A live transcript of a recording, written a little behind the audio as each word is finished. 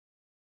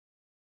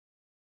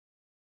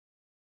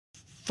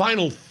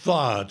final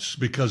thoughts,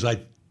 because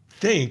I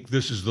think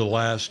this is the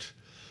last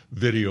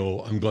video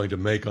I'm going to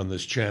make on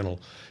this channel.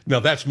 Now,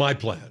 that's my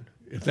plan.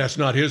 If that's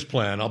not his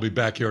plan, I'll be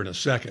back here in a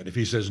second. If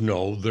he says,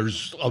 no,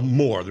 there's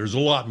more, there's a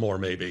lot more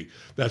maybe,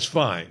 that's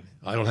fine.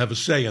 I don't have a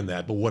say in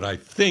that. But what I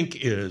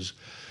think is,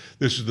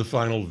 this is the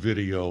final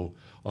video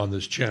on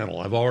this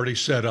channel. I've already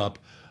set up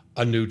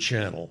a new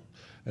channel,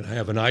 and I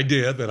have an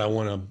idea that I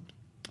want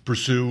to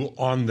pursue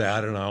on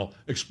that, and I'll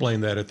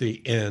explain that at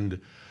the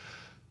end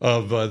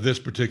of this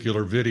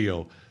particular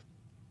video.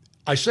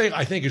 I say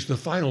I think it's the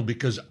final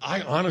because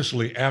I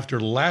honestly, after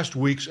last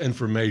week's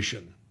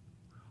information,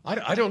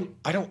 I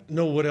don't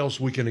know what else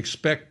we can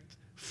expect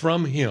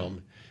from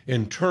him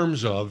in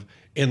terms of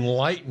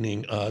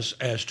enlightening us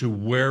as to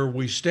where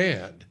we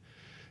stand.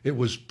 It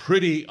was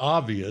pretty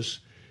obvious,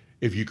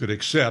 if you could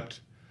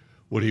accept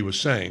what he was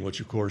saying, which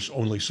of course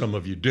only some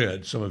of you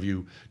did. Some of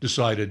you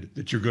decided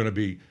that you're going to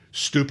be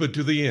stupid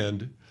to the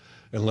end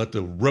and let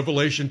the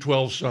Revelation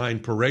 12 sign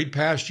parade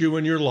past you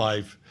in your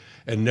life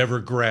and never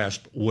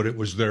grasp what it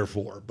was there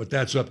for. But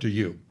that's up to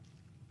you.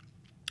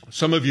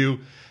 Some of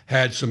you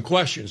had some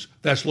questions.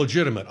 That's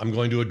legitimate. I'm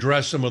going to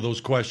address some of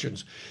those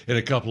questions in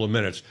a couple of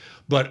minutes.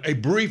 But a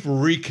brief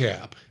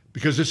recap,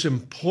 because it's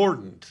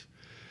important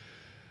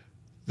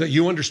that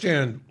you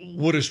understand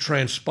what has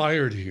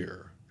transpired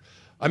here.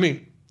 I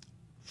mean,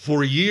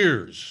 for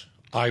years,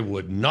 I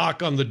would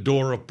knock on the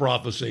door of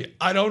prophecy.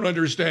 I don't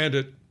understand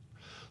it.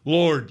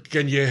 Lord,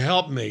 can you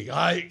help me?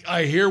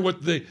 I hear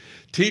what the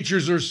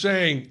teachers are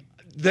saying.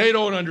 They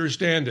don't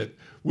understand it.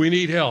 We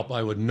need help.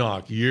 I would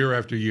knock year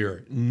after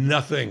year.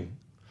 Nothing.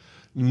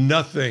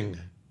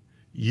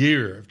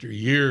 Year after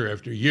year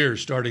after year,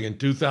 starting in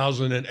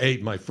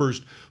 2008, my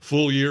first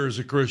full year as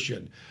a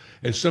Christian.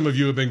 And some of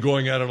you have been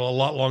going at it a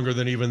lot longer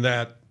than even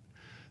that.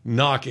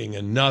 Knocking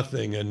and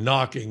nothing and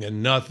knocking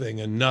and nothing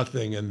and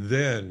nothing. And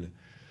then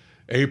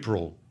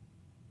April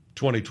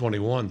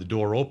 2021, the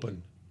door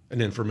opened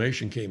and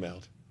information came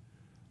out.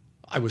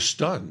 I was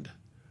stunned.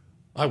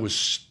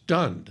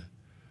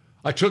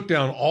 I took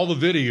down all the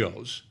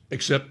videos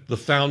except the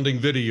founding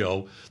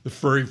video, the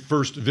very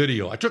first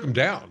video. I took them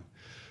down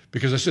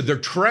because I said they're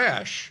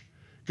trash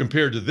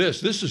compared to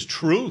this. This is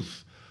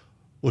truth.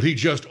 What he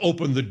just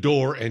opened the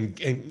door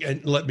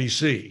and let me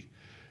see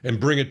and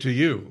bring it to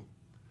you.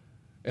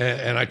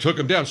 And I took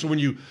them down. So when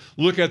you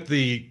look at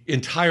the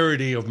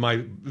entirety of my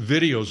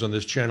videos on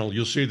this channel,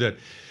 you'll see that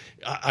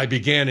I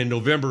began in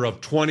November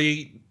of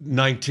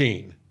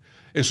 2019.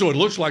 And so it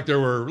looks like there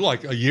were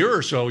like a year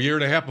or so, year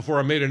and a half before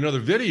I made another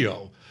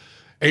video,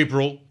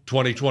 April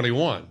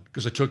 2021,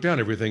 because I took down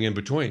everything in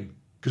between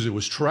because it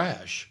was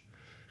trash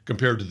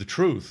compared to the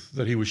truth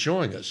that he was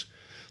showing us.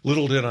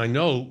 Little did I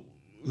know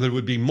there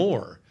would be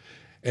more.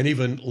 And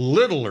even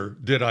littler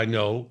did I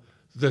know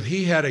that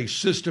he had a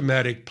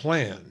systematic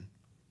plan.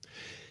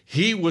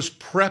 He was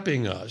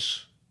prepping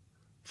us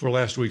for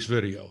last week's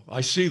video.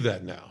 I see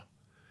that now.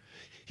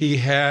 He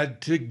had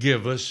to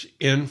give us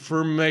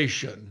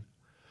information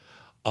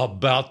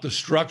about the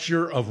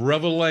structure of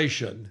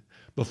Revelation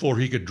before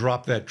he could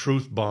drop that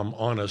truth bomb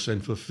on us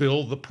and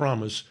fulfill the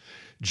promise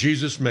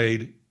Jesus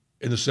made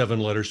in the 7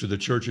 letters to the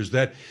churches,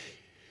 that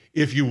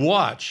if you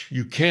watch,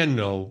 you can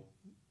know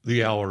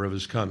the hour of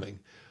his coming.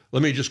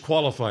 Let me just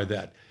qualify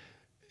that.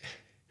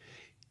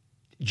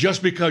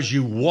 Just because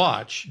you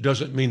watch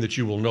doesn't mean that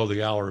you will know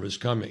the hour of his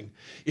coming.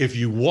 If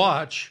you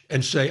watch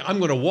and say, I'm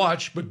going to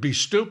watch but be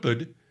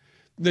stupid,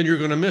 then you're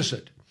going to miss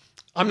it.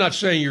 I'm not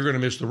saying you're going to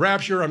miss the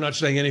rapture. I'm not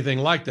saying anything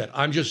like that.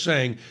 I'm just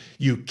saying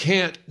you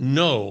can't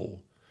know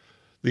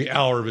the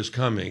hour of his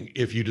coming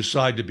if you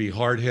decide to be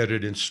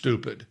hard-headed and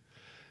stupid.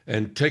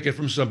 And take it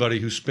from somebody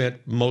who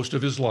spent most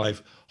of his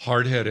life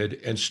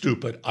hard-headed and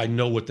stupid. I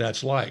know what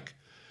that's like.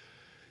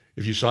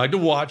 If you decide to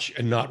watch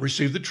and not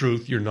receive the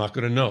truth, you're not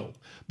going to know.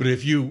 But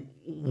if you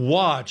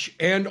watch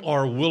and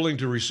are willing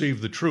to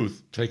receive the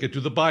truth, take it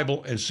to the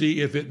Bible and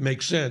see if it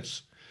makes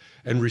sense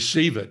and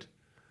receive it,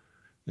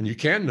 then you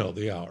can know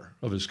the hour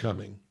of his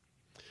coming.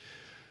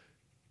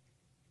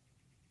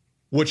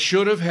 What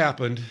should have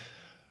happened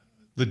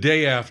the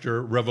day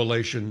after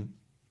Revelation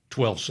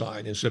 12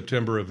 sign in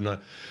September of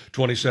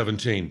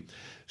 2017,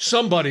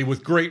 somebody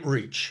with great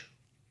reach,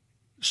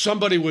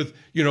 somebody with,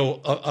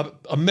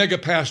 a mega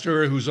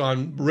pastor who's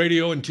on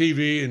radio and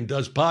TV and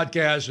does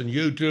podcasts and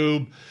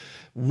YouTube,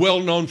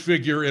 well-known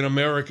figure in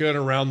America and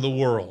around the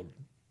world,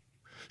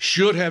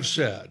 should have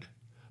said,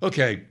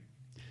 okay,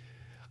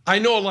 I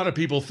know a lot of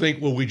people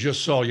think what we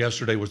just saw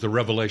yesterday was the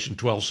Revelation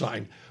 12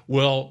 sign.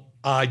 Well,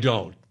 I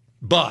don't.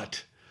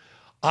 But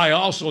I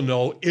also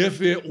know if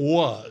it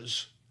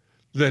was,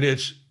 then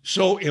it's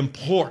so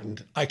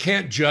important. I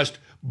can't just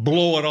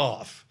blow it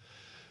off.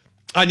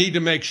 I need to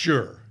make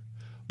sure.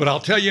 But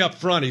I'll tell you up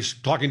front, he's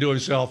talking to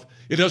himself,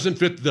 it doesn't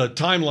fit the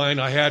timeline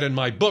I had in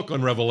my book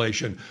on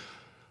Revelation.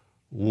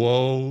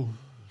 Woe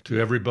to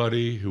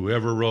everybody who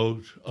ever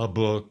wrote a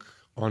book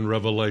on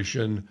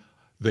Revelation.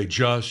 They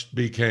just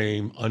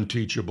became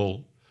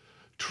unteachable.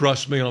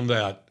 Trust me on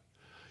that.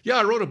 Yeah,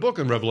 I wrote a book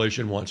on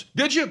Revelation once.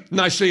 Did you?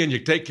 Nice seeing you.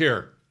 Take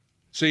care.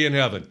 See you in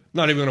heaven.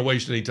 Not even going to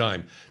waste any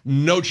time.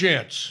 No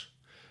chance.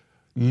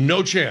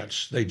 No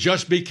chance. They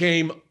just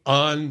became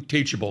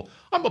unteachable.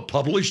 I'm a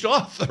published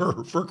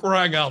author, for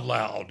crying out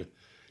loud.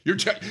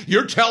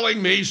 You're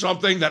telling me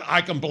something that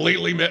I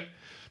completely miss?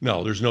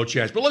 No, there's no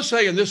chance. But let's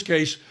say in this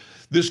case,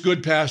 this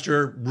good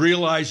pastor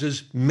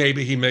realizes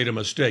maybe he made a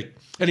mistake.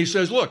 And he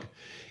says, look,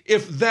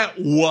 if that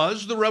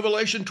was the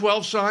Revelation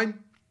 12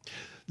 sign,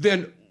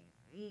 then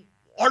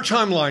our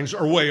timelines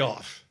are way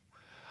off.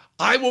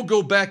 I will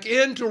go back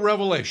into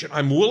Revelation.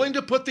 I'm willing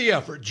to put the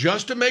effort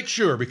just to make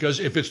sure, because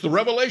if it's the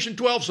Revelation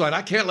 12 sign,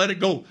 I can't let it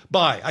go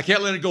by. I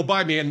can't let it go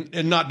by me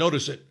and not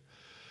notice it.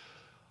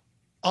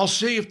 I'll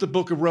see if the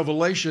book of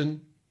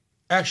Revelation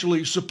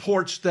actually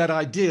supports that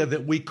idea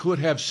that we could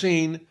have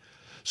seen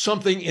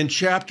something in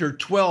chapter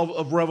 12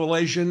 of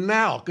Revelation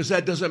now, because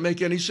that doesn't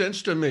make any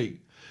sense to me.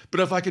 But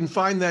if I can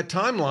find that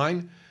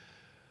timeline,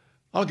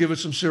 I'll give it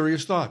some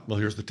serious thought. Well,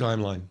 here's the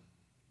timeline.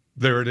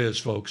 There it is,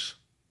 folks.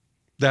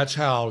 That's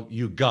how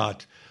you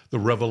got the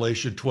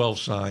Revelation 12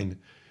 sign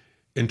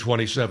in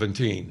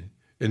 2017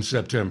 in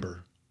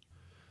September.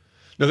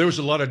 Now, there was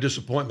a lot of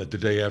disappointment the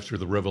day after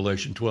the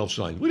Revelation 12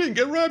 sign. We didn't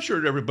get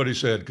raptured, everybody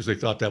said, because they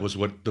thought that was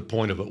what the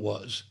point of it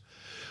was.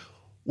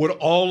 What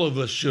all of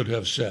us should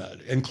have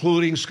said,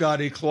 including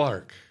Scotty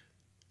Clark,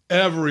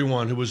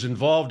 everyone who was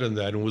involved in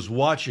that and was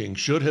watching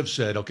should have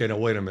said, okay, now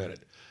wait a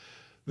minute.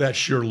 That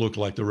sure looked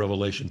like the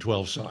Revelation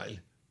 12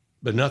 sign,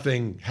 but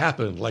nothing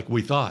happened like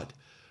we thought.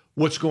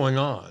 What's going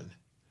on?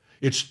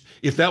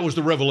 If that was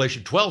the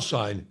Revelation 12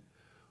 sign,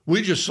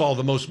 we just saw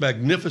the most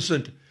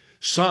magnificent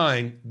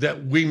sign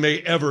that we may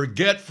ever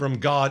get from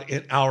God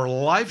in our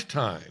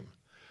lifetime.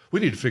 We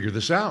need to figure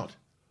this out.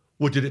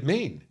 What did it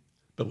mean?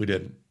 But we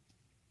didn't.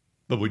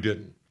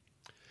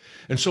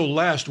 And so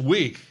last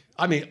week,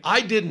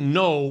 I didn't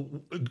know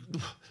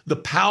the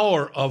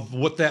power of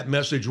what that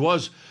message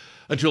was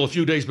until a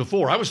few days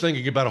before. I was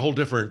thinking about a whole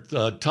different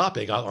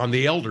topic on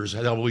the elders,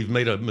 how we've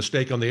made a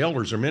mistake on the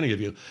elders, or many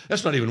of you.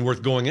 That's not even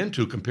worth going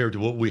into compared to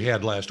what we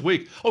had last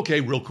week.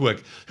 Okay, real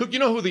quick. You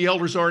know who the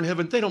elders are in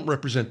heaven? They don't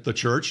represent the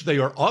church. They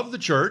are of the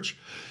church.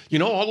 You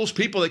know, all those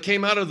people that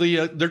came out of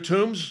their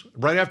tombs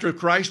right after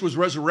Christ was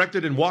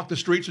resurrected and walked the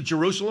streets of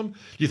Jerusalem.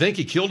 You think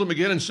he killed them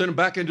again and sent them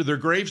back into their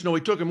graves? No,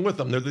 he took them with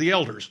him. They're the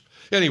elders.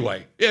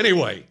 Anyway,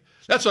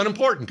 that's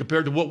unimportant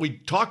compared to what we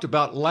talked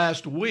about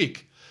last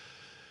week.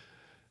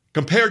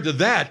 Compared to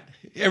that,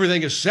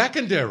 everything is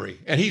secondary,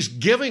 and he's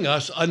giving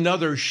us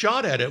another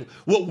shot at it.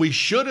 What we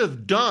should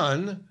have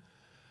done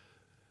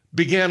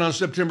began on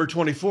September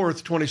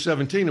 24th,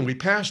 2017, and we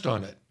passed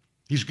on it.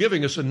 He's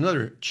giving us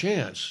another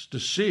chance to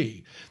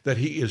see that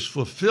he is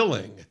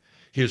fulfilling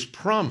his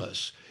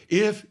promise.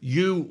 If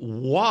you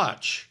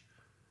watch,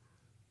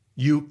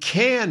 you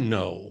can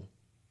know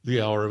the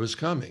hour of his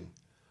coming.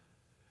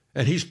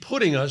 And he's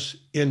putting us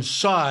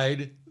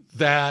inside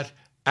that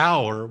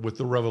hour with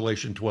the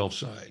Revelation 12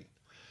 sign.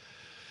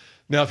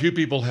 Now, a few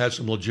people had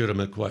some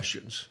legitimate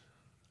questions,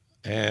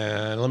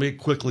 and let me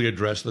quickly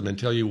address them and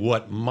tell you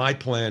what my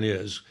plan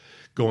is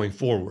going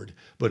forward.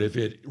 But if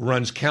it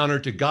runs counter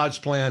to God's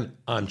plan,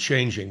 I'm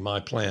changing my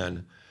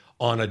plan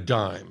on a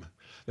dime.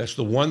 That's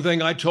the one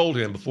thing I told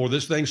him before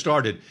this thing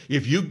started.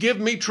 If you give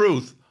me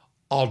truth,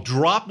 I'll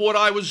drop what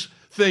I was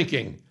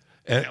thinking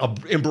and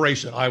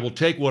embrace it. I will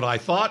take what I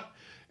thought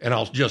and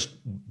I'll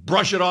just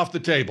brush it off the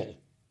table.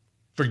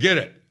 Forget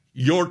it.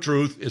 Your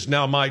truth is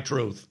now my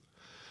truth.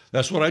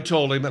 That's what I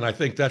told him, and I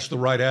think that's the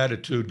right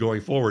attitude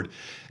going forward.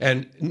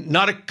 And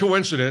not a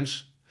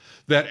coincidence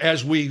that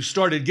as we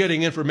started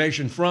getting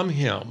information from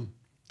him,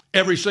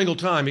 every single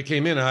time he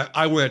came in,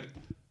 I went,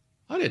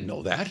 I didn't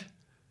know that.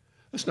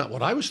 That's not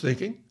what I was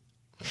thinking.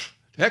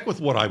 Heck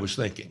with what I was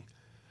thinking.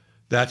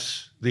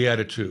 That's the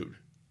attitude.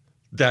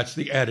 That's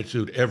the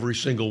attitude every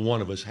single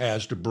one of us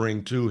has to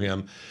bring to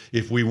him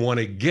if we want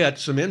to get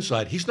some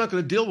insight. He's not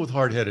going to deal with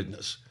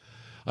hard-headedness.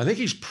 I think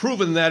he's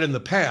proven that in the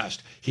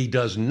past. He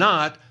does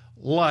not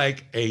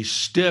like a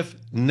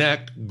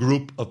stiff-necked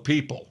group of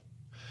people.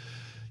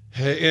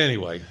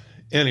 Anyway,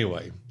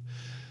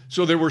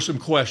 so there were some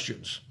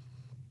questions.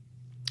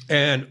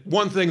 And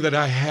one thing that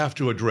I have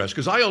to address,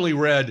 because I only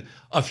read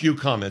a few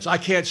comments. I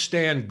can't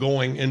stand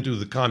going into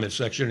the comment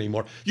section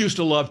anymore. Used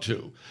to love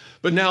to.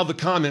 But now the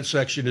comment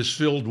section is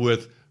filled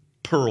with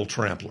pearl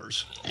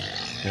tramplers.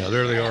 Yeah,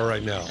 there they are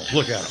right now.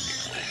 Look at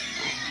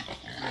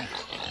them.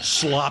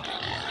 Slop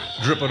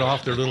dripping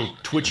off their little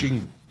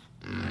twitching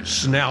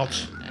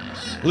snouts.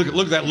 Look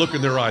at that look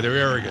in their eye. They're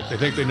arrogant. They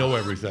think they know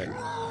everything.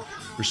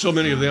 There's so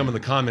many of them in the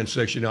comment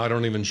section now, I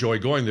don't even enjoy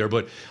going there,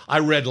 but I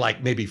read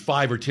like maybe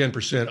 5 or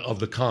 10% of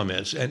the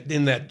comments. And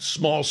in that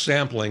small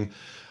sampling,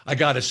 I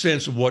got a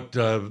sense of what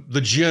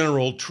the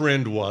general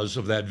trend was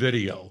of that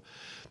video.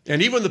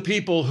 And even the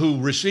people who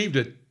received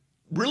it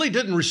really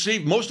didn't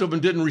receive, most of them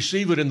didn't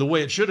receive it in the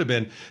way it should have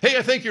been. Hey,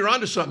 I think you're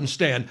onto something,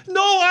 Stan.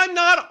 No, I'm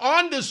not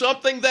onto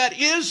something. That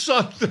is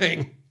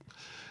something.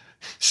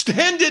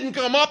 Stan didn't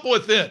come up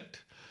with it.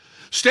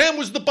 Stan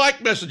was the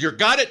bike messenger.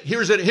 Got it?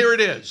 Here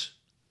it is.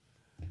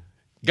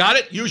 Got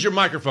it? Use your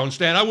microphone,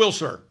 Stan. I will,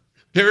 sir.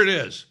 Here it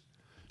is.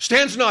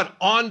 Stan's not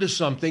onto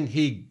something.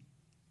 He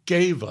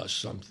gave us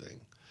something.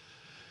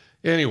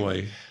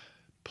 Anyway,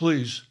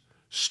 please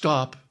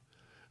stop.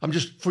 I'm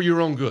just, for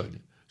your own good,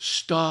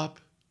 stop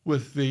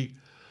with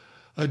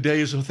a day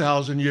is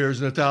 1,000 years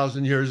and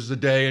 1,000 years is a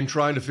day and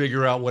trying to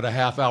figure out what a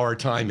half-hour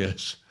time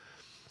is.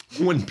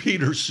 When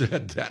Peter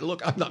said that,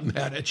 look, I'm not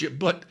mad at you,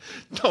 but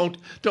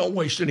don't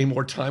waste any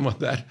more time on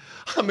that.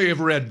 I may have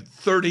read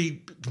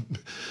 30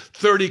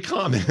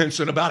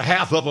 comments, and about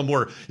half of them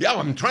were, yeah,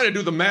 I'm trying to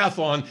do the math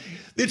on.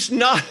 It's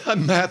not a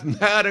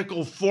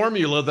mathematical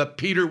formula that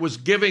Peter was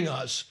giving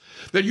us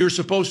that you're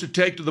supposed to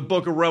take to the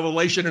book of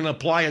Revelation and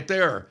apply it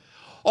there.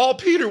 All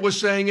Peter was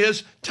saying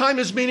is, time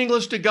is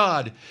meaningless to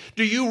God.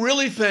 Do you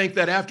really think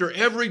that after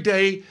every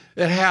day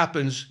that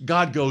happens,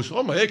 God goes,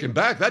 oh, my aching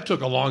back, that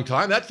took a long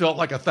time. That felt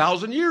like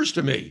 1,000 years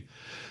to me.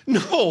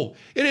 No,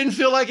 it didn't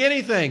feel like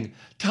anything.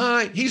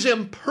 Time, he's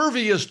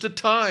impervious to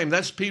time.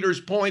 That's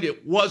Peter's point.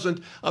 It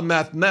wasn't a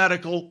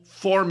mathematical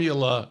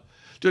formula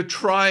to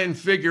try and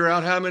figure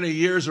out how many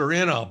years are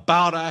in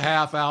about a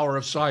half hour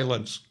of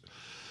silence.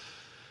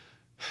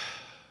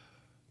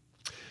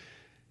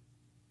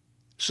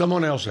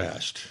 Someone else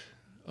asked,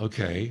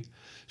 okay,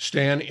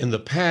 Stan, in the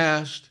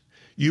past,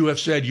 you have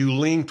said you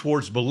lean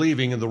towards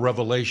believing in the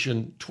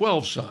Revelation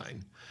 12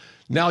 sign.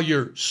 Now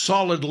you're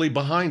solidly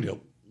behind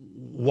it.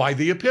 Why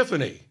the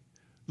Epiphany?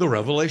 The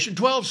Revelation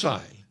 12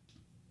 sign?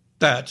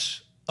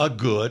 That's a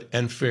good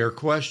and fair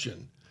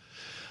question.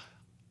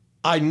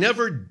 I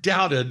never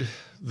doubted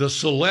the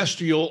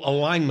celestial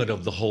alignment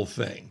of the whole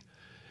thing.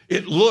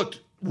 It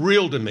looked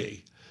real to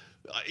me.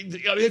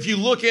 If you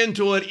look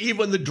into it,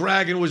 even the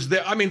dragon was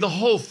there. I mean, the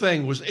whole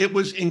thing was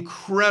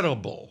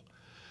incredible.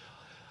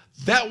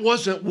 That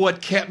wasn't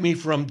what kept me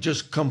from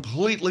just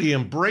completely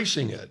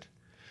embracing it.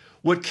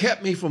 What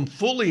kept me from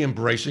fully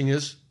embracing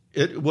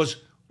it was,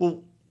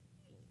 well,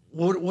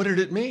 what did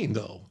it mean,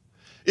 though?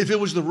 If it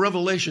was the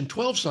Revelation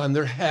 12 sign,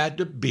 there had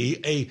to be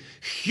a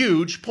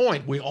huge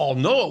point. We all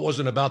know it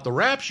wasn't about the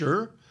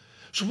rapture.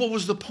 So what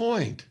was the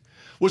point?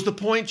 Was the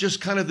point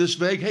just kind of this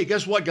vague, hey,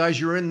 guess what, guys,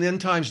 you're in the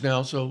end times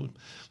now, so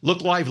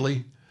look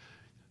lively,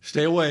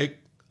 stay awake.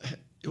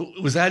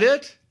 Was that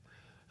it?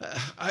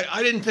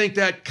 I didn't think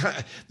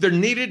that. There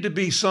needed to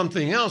be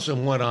something else.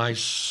 And when I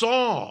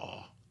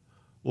saw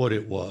what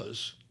it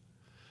was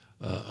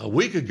a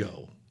week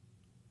ago,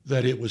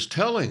 that it was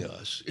telling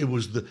us, it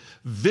was the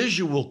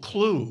visual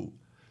clue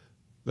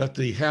that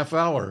the half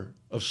hour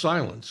of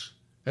silence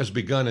has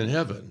begun in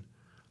heaven,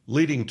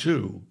 leading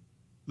to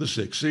the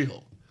sixth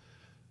seal.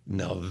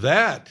 Now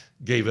that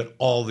gave it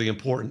all the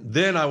important.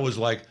 Then I was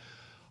like,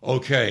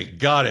 okay,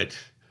 got it.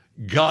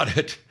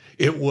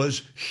 It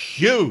was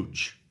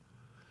huge.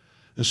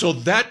 And so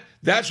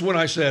that's when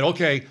I said,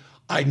 okay,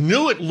 I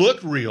knew it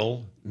looked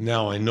real.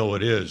 Now I know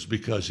it is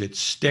because it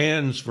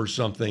stands for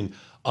something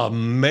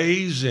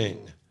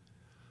amazing.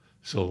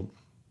 So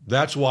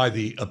that's why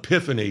the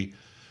Epiphany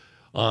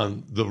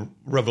on the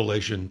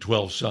Revelation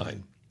 12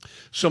 sign.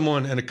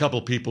 Someone and a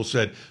couple people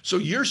said, so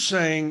you're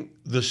saying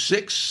the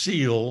sixth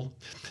seal,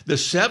 the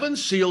seventh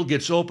seal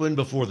gets opened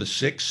before the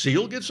sixth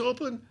seal gets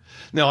opened?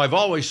 Now, I've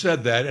always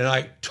said that, and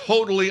I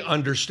totally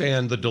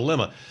understand the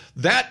dilemma.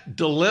 That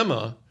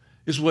dilemma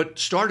is what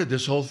started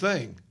this whole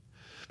thing.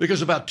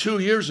 Because about 2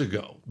 years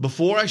ago,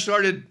 before I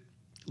started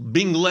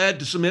being led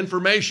to some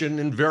information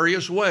in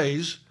various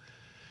ways,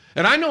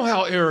 and I know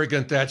how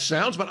arrogant that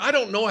sounds, but I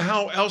don't know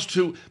how else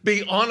to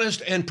be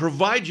honest and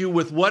provide you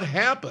with what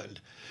happened.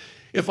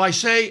 If I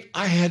say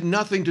I had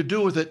nothing to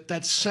do with it,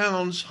 that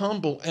sounds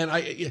humble, and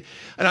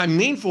I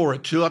mean for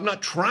it to. I'm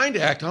not trying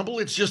to act humble.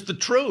 It's just the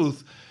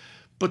truth.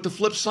 But the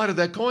flip side of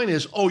that coin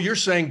is, oh, you're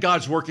saying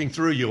God's working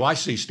through you. I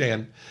see,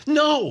 Stan.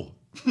 No.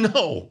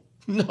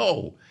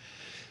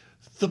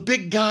 The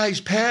big guy's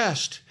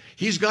passed.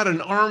 He's got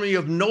an army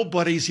of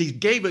nobodies he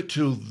gave it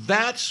to.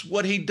 That's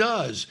what he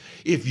does.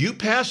 If you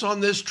pass on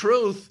this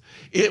truth,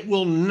 it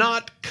will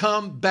not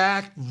come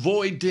back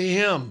void to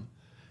him.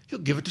 He'll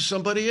give it to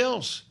somebody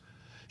else.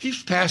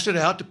 He's passed it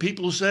out to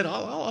people who said,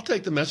 I'll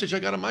take the message. I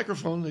got a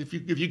microphone. If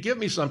you give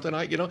me something,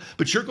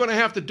 but you're going to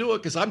have to do it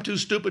because I'm too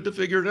stupid to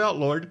figure it out,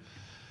 Lord.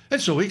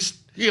 And so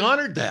he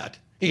honored that.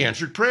 He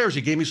answered prayers.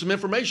 He gave me some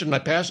information, and I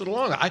passed it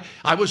along.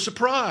 I was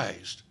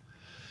surprised.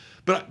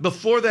 But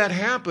before that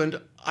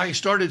happened, I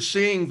started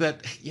seeing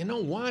that, you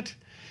know what?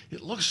 It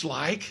looks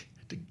like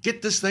to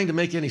get this thing to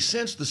make any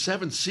sense, the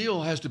seventh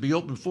seal has to be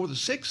opened before the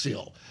sixth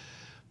seal.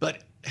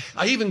 But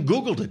I even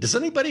Googled it. Does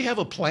anybody have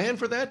a plan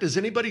for that? Does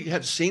anybody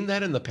have seen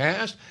that in the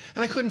past?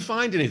 And I couldn't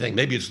find anything.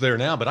 Maybe it's there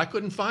now, but I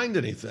couldn't find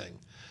anything.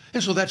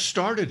 And so that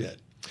started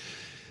it.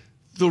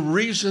 The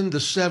reason the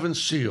seventh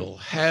seal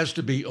has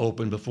to be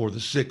opened before the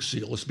sixth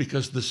seal is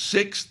because the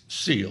sixth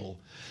seal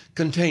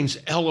contains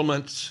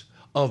elements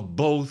of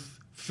both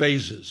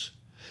phases.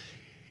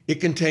 It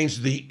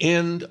contains the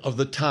end of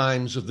the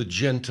times of the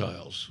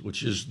Gentiles,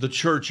 which is the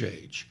church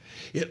age.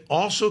 It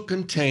also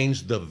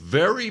contains the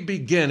very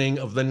beginning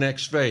of the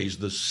next phase,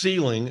 the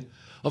sealing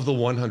of the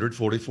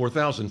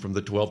 144,000 from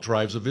the 12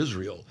 tribes of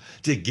Israel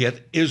to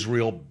get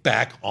Israel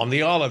back on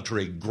the olive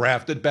tree,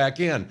 grafted back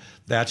in.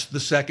 That's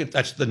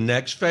the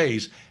next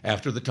phase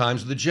after the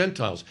times of the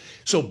Gentiles.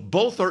 So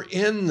both are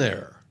in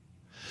there.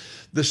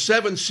 The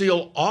seventh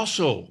seal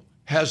also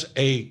has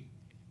a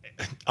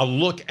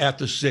look at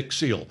the sixth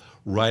seal.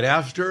 Right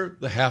after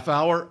the half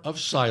hour of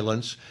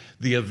silence,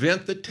 the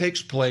event that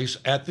takes place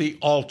at the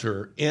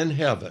altar in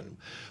heaven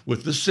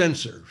with the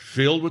censer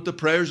filled with the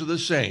prayers of the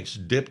saints,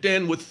 dipped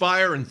in with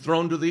fire and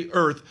thrown to the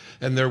earth,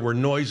 and there were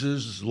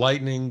noises,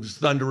 lightnings,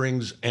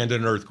 thunderings, and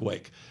an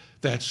earthquake.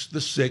 That's the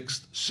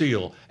sixth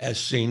seal as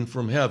seen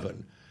from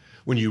heaven.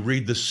 When you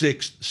read the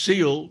sixth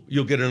seal,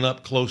 you'll get an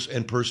up-close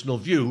and personal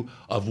view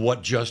of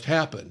what just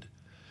happened.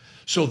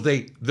 So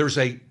there's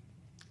an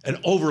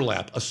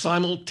overlap, a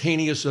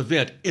simultaneous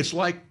event. It's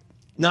like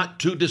not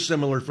too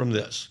dissimilar from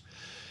this.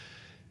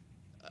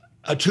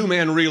 A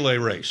two-man relay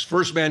race.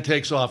 First man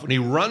takes off and he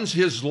runs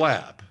his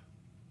lap.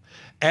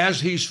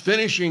 As he's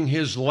finishing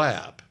his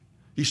lap,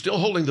 he's still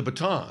holding the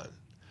baton.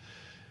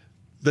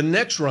 The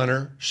next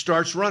runner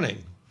starts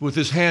running with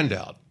his hand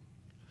out.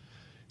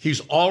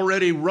 He's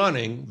already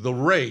running the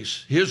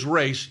race, his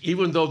race,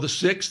 even though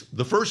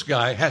the first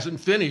guy hasn't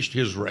finished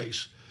his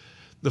race.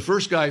 The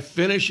first guy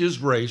finishes his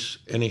race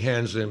and he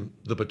hands him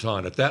the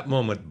baton. At that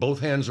moment, both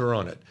hands are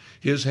on it,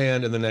 his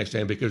hand and the next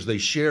hand, because they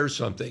share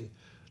something.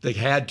 They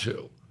had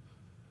to.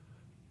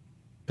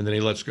 And then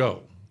he lets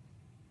go.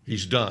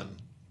 He's done.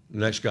 The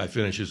next guy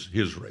finishes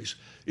his race.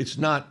 It's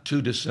not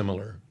too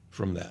dissimilar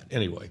from that.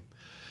 Anyway,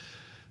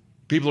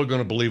 people are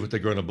going to believe what they're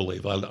going to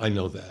believe. I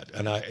know that.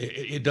 And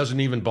it doesn't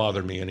even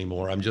bother me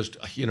anymore. I'm just,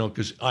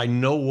 because I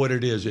know what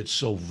it is. It's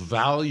so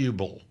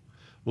valuable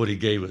what he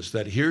gave us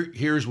that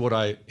here's what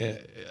I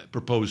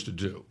propose to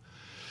do.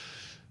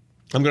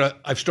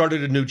 I've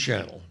started a new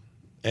channel,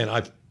 and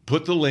I've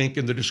put the link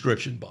in the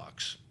description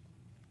box.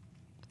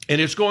 And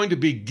it's going to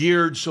be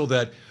geared so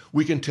that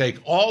we can take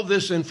all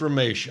this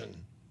information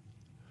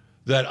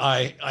that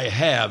I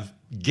have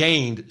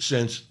gained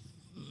since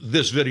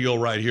this video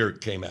right here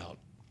came out.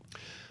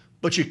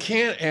 But you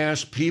can't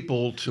ask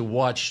people to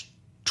watch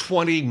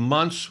 20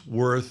 months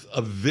worth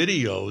of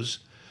videos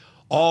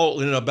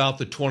all in about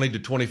the 20 to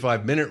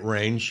 25 minute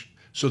range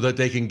so that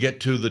they can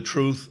get to the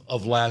truth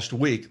of last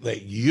week,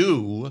 that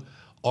you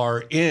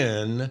are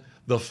in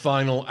the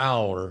final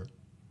hour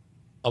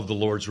of the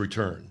Lord's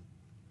return,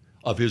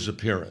 of his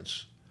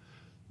appearance.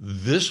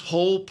 This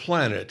whole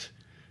planet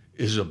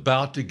is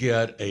about to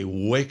get a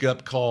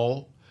wake-up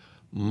call.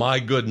 My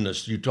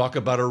goodness, you talk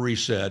about a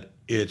reset.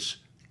 It's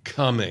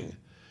coming.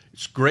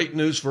 It's great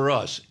news for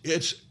us.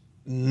 It's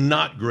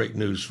not great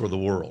news for the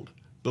world.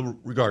 But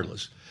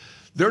regardless,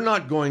 they're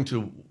not going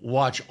to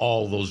watch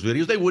all those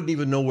videos. They wouldn't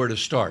even know where to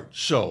start.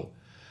 So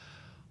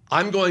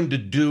I'm going to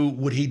do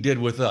what he did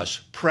with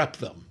us, prep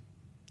them.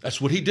 That's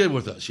what he did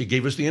with us. He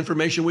gave us the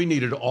information we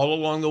needed all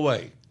along the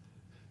way,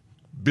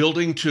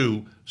 building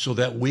to so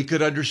that we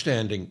could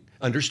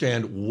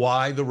understand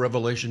why the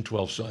Revelation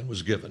 12 sign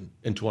was given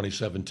in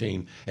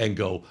 2017 and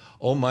go,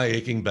 oh, my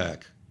aching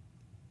back.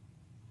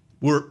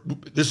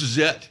 This is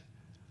it.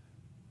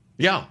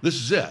 Yeah, this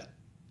is it.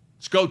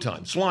 It's go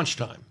time. It's launch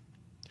time.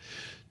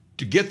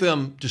 To get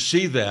them to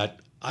see that,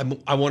 I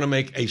want to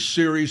make a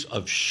series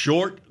of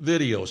short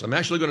videos. I'm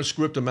actually going to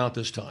script them out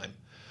this time.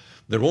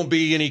 There won't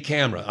be any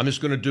camera. I'm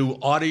just going to do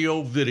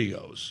audio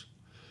videos.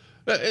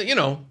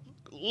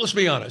 Let's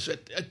be honest.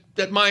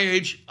 At my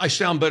age, I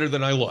sound better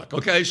than I look,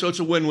 okay? So it's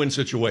a win-win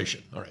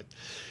situation. All right.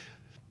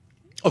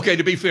 Okay,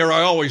 to be fair,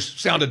 I always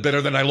sounded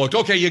better than I looked.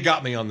 Okay, you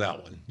got me on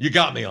that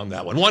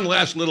one. One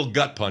last little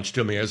gut punch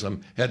to me as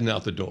I'm heading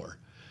out the door.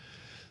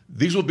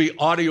 These will be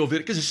audio videos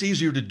because it's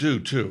easier to do,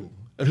 too.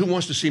 And who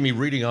wants to see me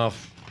reading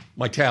off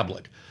my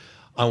tablet?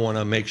 I want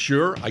to make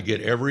sure I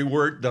get every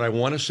word that I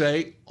want to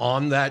say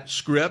on that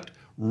script,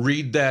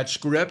 read that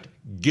script,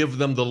 give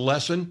them the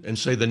lesson, and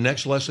say the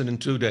next lesson in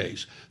 2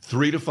 days,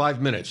 3 to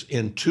 5 minutes,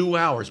 in 2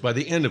 hours. By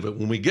the end of it,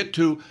 when we get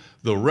to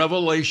the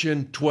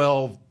Revelation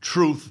 12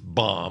 truth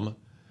bomb,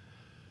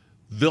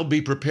 they'll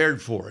be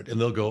prepared for it. And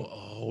they'll go,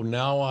 oh,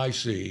 now I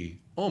see.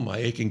 Oh, my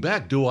aching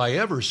back. Do I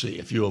ever see?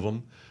 A few of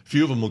them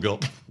will go,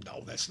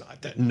 no, that's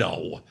not that.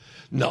 No.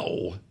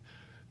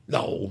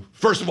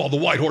 First of all, the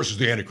white horse is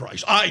the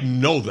Antichrist. I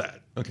know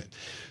that. Okay.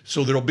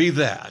 So there'll be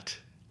that.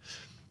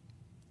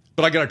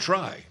 But I got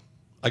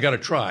to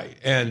try.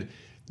 And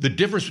the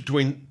difference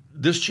between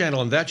this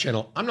channel and that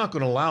channel, I'm not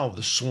going to allow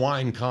the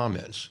swine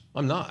comments.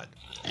 I'm not.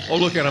 Oh,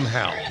 look at them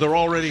howl. They're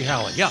already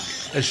howling. Yeah.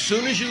 As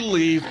soon as you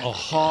leave a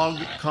hog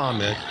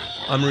comment,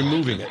 I'm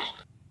removing it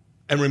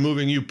and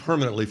removing you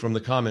permanently from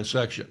the comment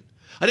section.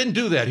 I didn't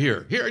do that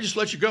here. Here, I just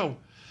let you go.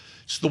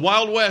 It's the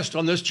Wild West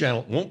on this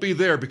channel. It won't be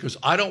there because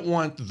I don't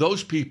want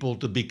those people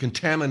to be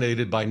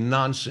contaminated by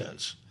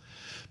nonsense.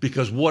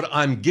 Because what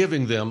I'm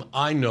giving them,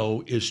 I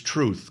know is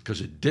truth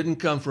because it didn't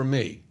come from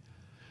me.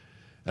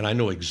 And I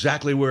know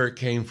exactly where it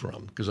came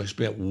from because I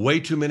spent way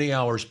too many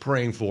hours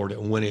praying for it.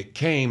 And when it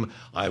came,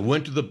 I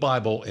went to the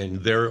Bible and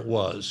there it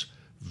was,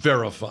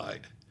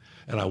 verified.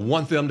 And I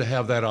want them to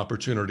have that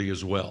opportunity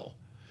as well.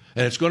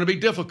 And it's going to be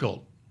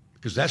difficult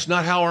because that's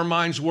not how our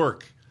minds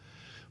work.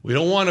 We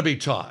don't want to be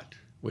taught.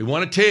 We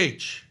want to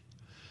teach.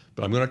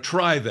 But I'm going to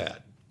try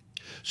that.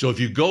 So if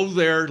you go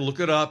there, look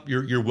it up.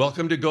 You're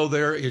welcome to go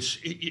there.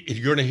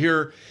 You're going to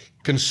hear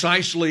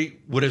concisely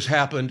what has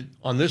happened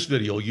on this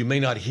video. You may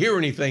not hear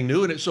anything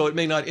new in it, so it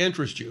may not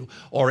interest you,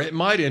 or it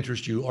might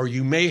interest you, or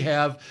you may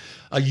have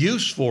a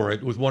use for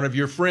it with one of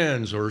your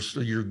friends or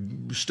your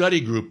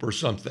study group or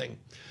something.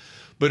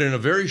 But in a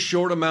very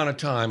short amount of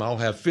time, I'll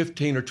have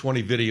 15 or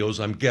 20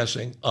 videos, I'm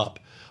guessing, up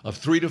of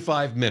 3 to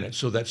 5 minutes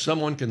so that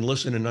someone can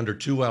listen in under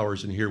 2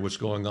 hours and hear what's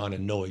going on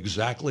and know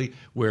exactly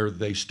where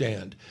they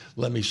stand.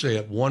 Let me say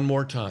it one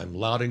more time,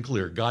 loud and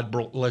clear. God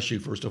bless you,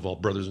 first of all,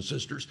 brothers and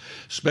sisters,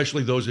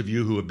 especially those of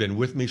you who have been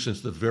with me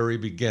since the very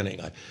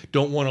beginning. I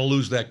don't want to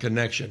lose that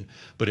connection,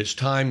 but it's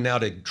time now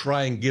to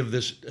try and give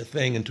this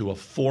thing into a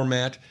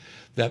format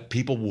that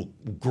people will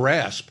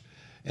grasp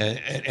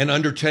and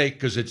undertake,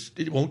 because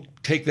it won't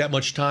take that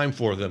much time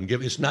for them.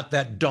 It's not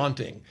that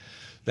daunting.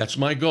 That's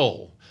my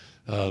goal.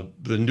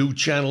 The new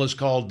channel is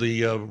called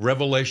the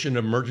Revelation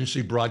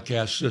Emergency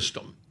Broadcast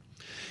System.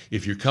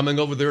 If you're coming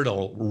over there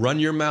to run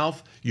your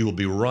mouth, you will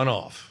be run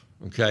off.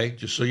 Okay,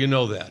 just so you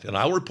know that. And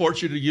I'll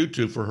report you to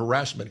YouTube for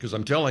harassment, because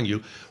I'm telling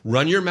you,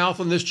 run your mouth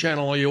on this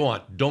channel all you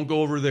want. Don't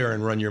go over there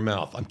and run your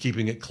mouth. I'm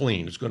keeping it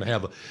clean. It's going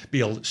to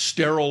be a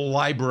sterile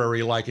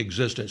library-like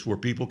existence where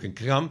people can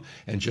come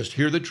and just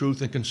hear the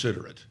truth and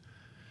consider it.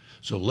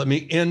 So let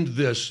me end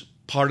this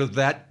part of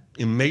that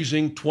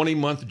amazing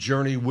 20-month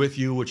journey with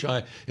you, which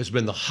has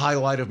been the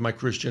highlight of my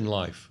Christian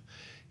life.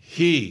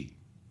 He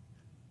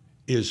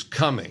is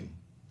coming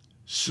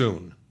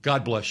soon.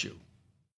 God bless you.